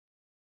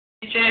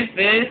JF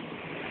video.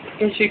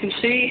 As you can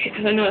see, it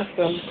has a Nerf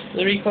gun,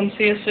 the Reacon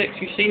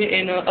cs-6. You've seen it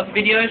in other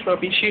videos where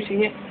I've been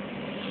shooting it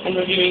and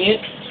reviewing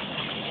it.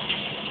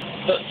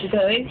 But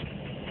today,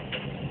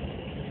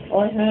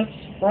 I have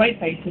spray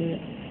painted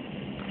it.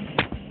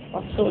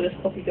 I sort of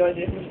just copied the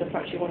idea from the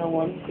Factory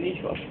 101, because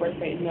each got a spray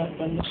painted Nerf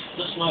gun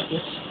just like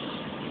this.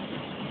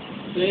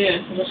 So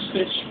yeah, I just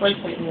finished spray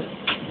painting it.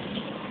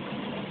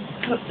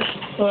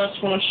 First,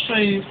 I want to show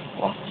you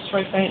what I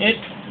spray painted.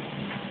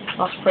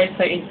 I spray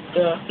painted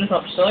the flip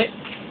up sight.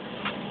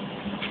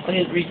 I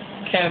didn't really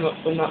care much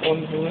on that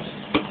one, to be honest.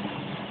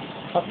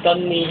 I've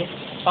done the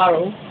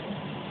barrel.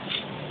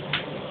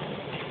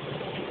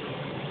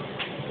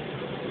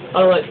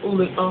 I like all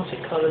the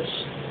Artic colours.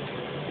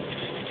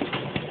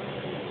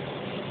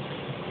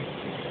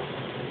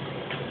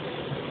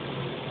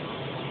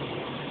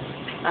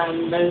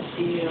 And there's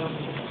the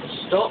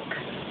stock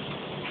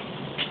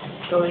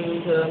going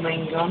into the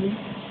main gun.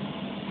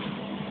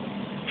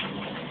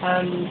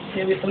 And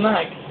here we have the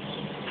mag.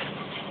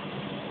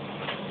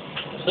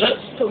 So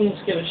let's put them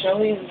together, shall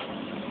we? And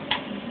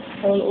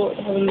have a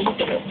look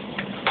at it.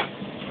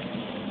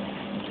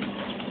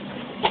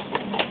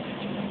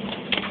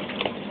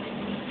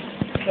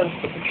 Let's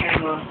put the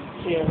camera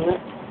here on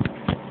it.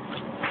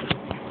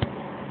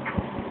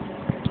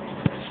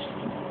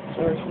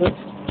 Sorry for this.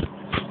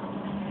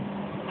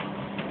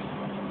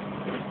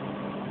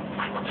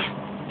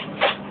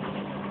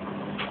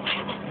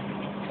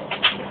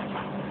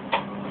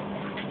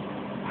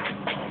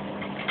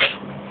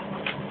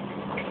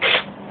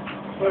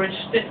 Very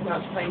stiff now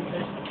it's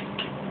painted.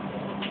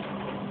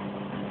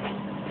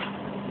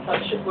 That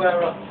should wear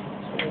up.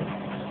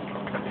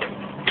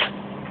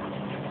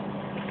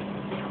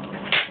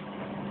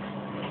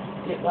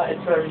 Yeah, that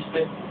is very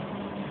stiff.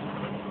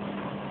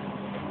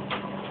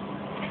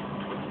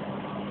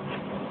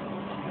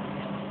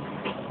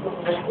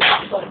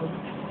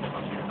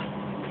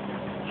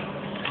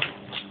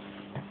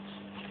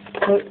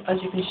 So, as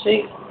you can see,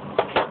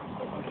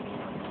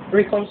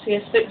 Reacon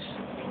cs-6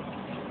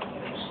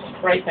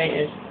 spray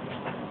painted.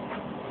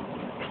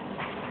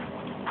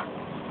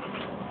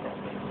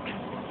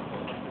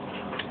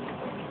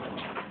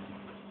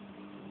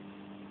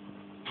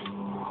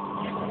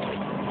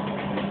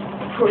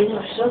 Pretty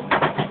nice, huh?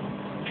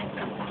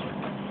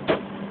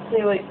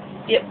 Anyway,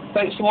 yep,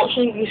 thanks for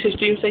watching. This is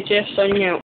cs-6 signing out.